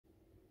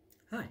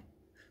Hi.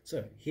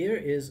 So here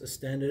is a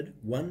standard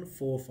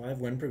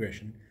 1-4-5-1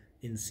 progression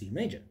in C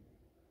major.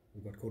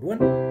 We've got chord 1,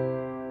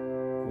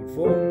 chord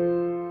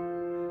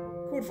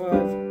 4, chord 5,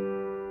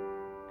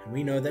 and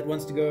we know that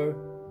wants to go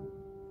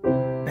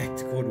back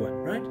to chord 1,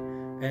 right?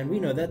 And we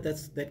know that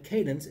that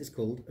cadence is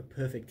called a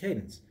perfect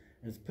cadence.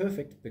 And it's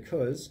perfect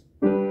because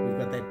we've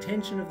got that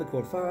tension of the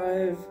chord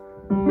 5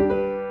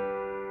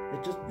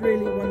 that just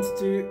really wants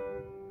to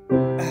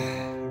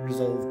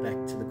resolve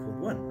back to the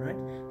chord 1, right?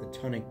 The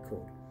tonic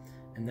chord.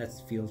 And that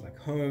feels like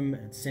home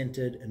and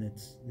centered, and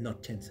it's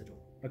not tense at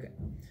all. Okay.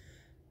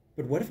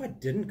 But what if I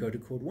didn't go to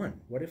chord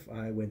 1? What if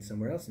I went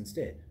somewhere else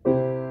instead? So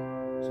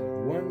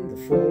the 1, the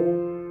 4,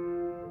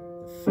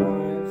 the 5,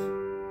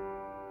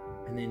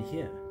 and then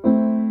here.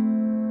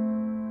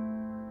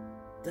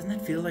 Doesn't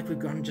that feel like we've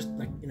gone just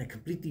like in a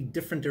completely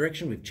different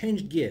direction? We've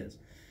changed gears.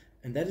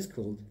 And that is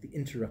called the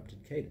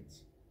interrupted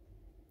cadence.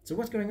 So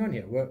what's going on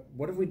here? Well,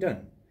 what have we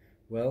done?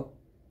 Well,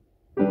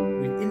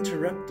 we've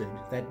interrupted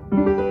that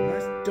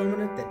nice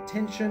dominant, that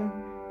tension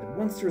that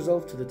wants to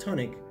resolve to the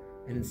tonic,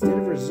 and instead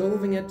of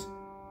resolving it,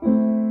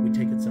 we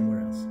take it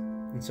somewhere else.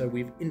 And so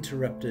we've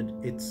interrupted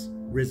its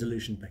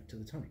resolution back to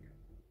the tonic.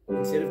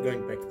 Instead of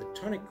going back to the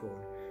tonic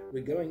chord,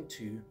 we're going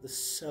to the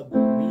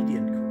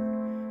sub-mediant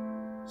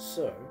chord.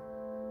 So,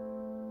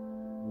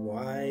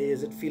 why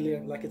is it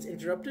feeling like it's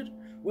interrupted?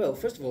 Well,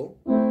 first of all,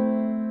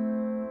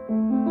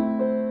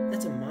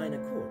 that's a minor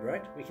chord,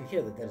 right? We can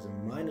hear that that is a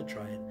minor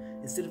triad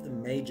instead of the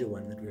major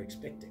one that we're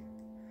expecting.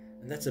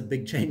 And that's a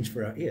big change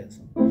for our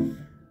ears.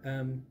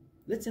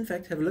 Let's in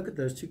fact have a look at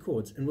those two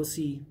chords and we'll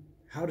see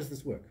how does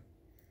this work.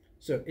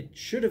 So it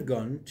should have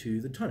gone to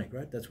the tonic,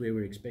 right? That's where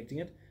we're expecting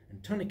it.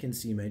 And tonic in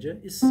C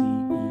major is C, E,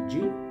 G.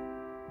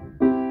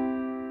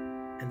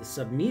 And the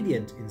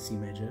submediant in C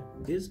major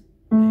is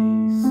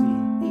A, C,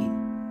 E.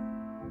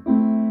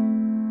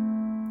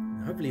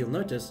 Now hopefully you'll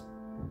notice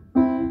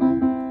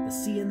the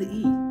C and the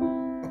E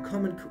are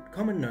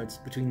common notes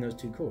between those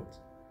two chords.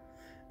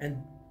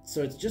 And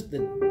so it's just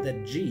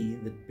that G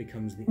that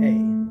becomes the A,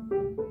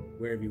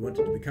 wherever you want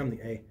it to become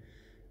the A.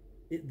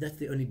 That's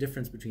the only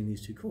difference between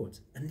these two chords.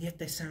 And yet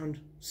they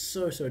sound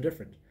so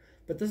different.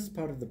 But this is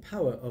part of the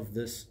power of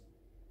this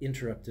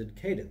interrupted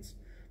cadence.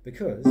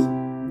 Because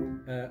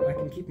I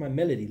can keep my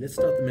melody. Let's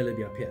start the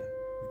melody up here.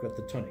 We've got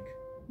the tonic.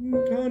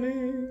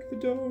 Tonic, the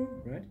do,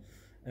 right?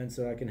 And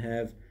so I can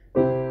have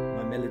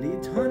my melody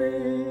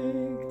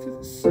tonic to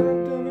the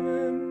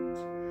subdominant,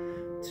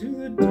 to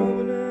the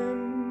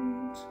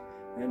dominant,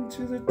 and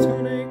to the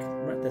tonic.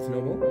 Right, that's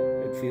normal.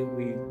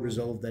 We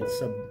resolve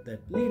that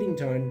leading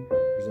tone,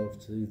 resolve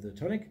to the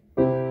tonic,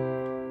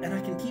 and I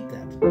can keep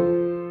that.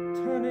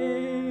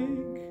 Tonic,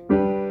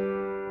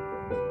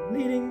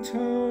 leading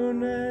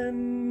tone,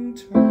 and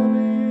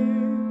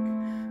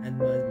tonic. And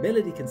my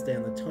melody can stay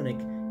on the tonic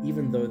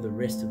even though the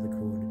rest of the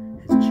chord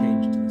has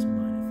changed to this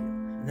minor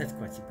feel. And that's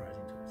quite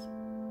surprising to us.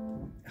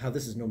 How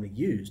this is normally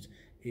used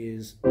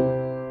is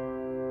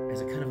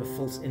as a kind of a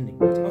false ending.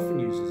 It's often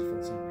used as a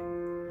false ending.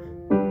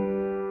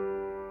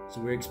 So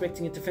we're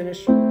expecting it to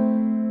finish,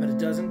 but it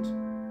doesn't,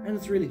 and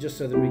it's really just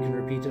so that we can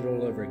repeat it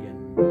all over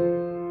again.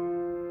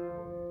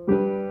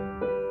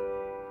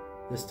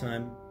 This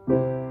time,